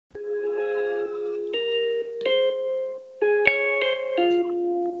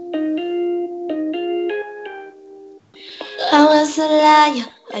a liar.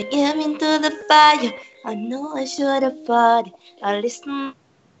 I came into the fire. I know I should have fought it. I listened.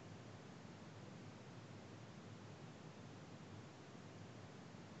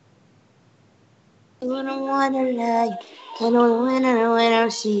 I don't wanna lie. I don't wanna when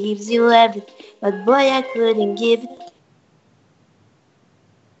she gives you everything. But boy, I couldn't give it.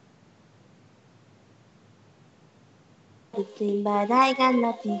 Everything, but I got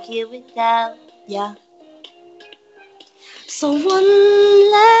nothing here without ya. So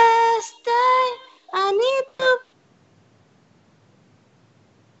one last time, I need to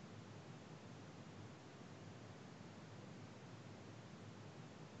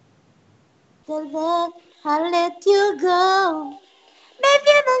tell that I'll let you go.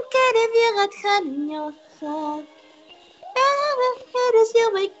 Baby, I don't care if you got hurt in your heart. Baby, as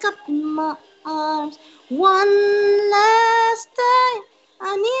you wake up in my arms. One last time,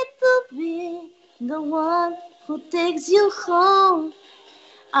 I need to be the one who takes you home.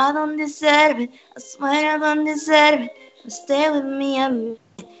 I don't deserve it, I swear I don't deserve it. But stay with me,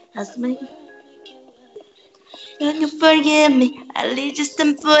 as my. Can you forgive me? At least just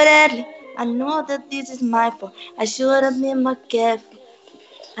temporarily. I know that this is my fault. I should have been more careful.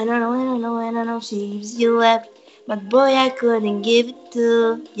 I don't know she gives you everything. But boy, I couldn't give it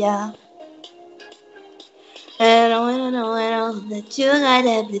to ya. I know that you got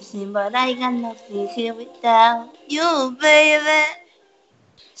everything, but I got nothing here without you, baby.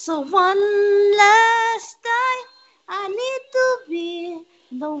 So one last time, I need to be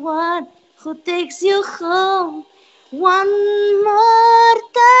the one who takes you home. One more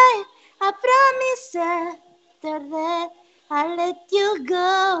time, I promise after that I'll let you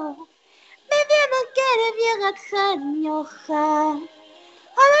go. Baby, I don't care if you got hurt in your heart.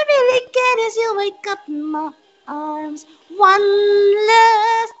 All I really care is you wake up in my arms. One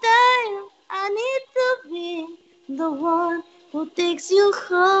last time, I need to be the one who takes you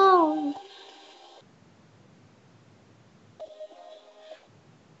home.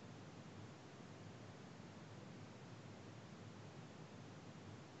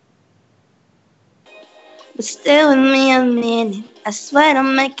 But stay with me a minute. I swear I'll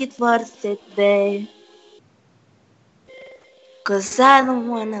make it worth it, babe. 'Cause I don't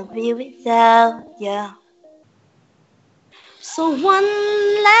wanna be without ya. So one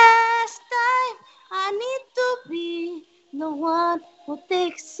last time, I need to be the one who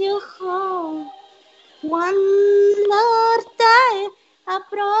takes you home. One more time, I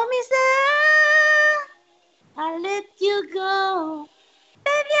promise that I'll let you go.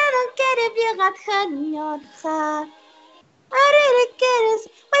 Baby, I don't care if you got hurt in your heart. I really care is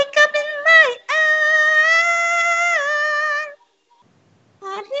wake up in my arms.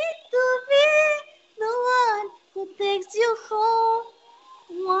 I need to be the one who takes you home.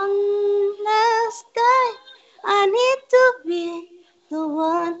 One last time, I need to be the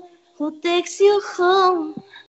one who takes you home.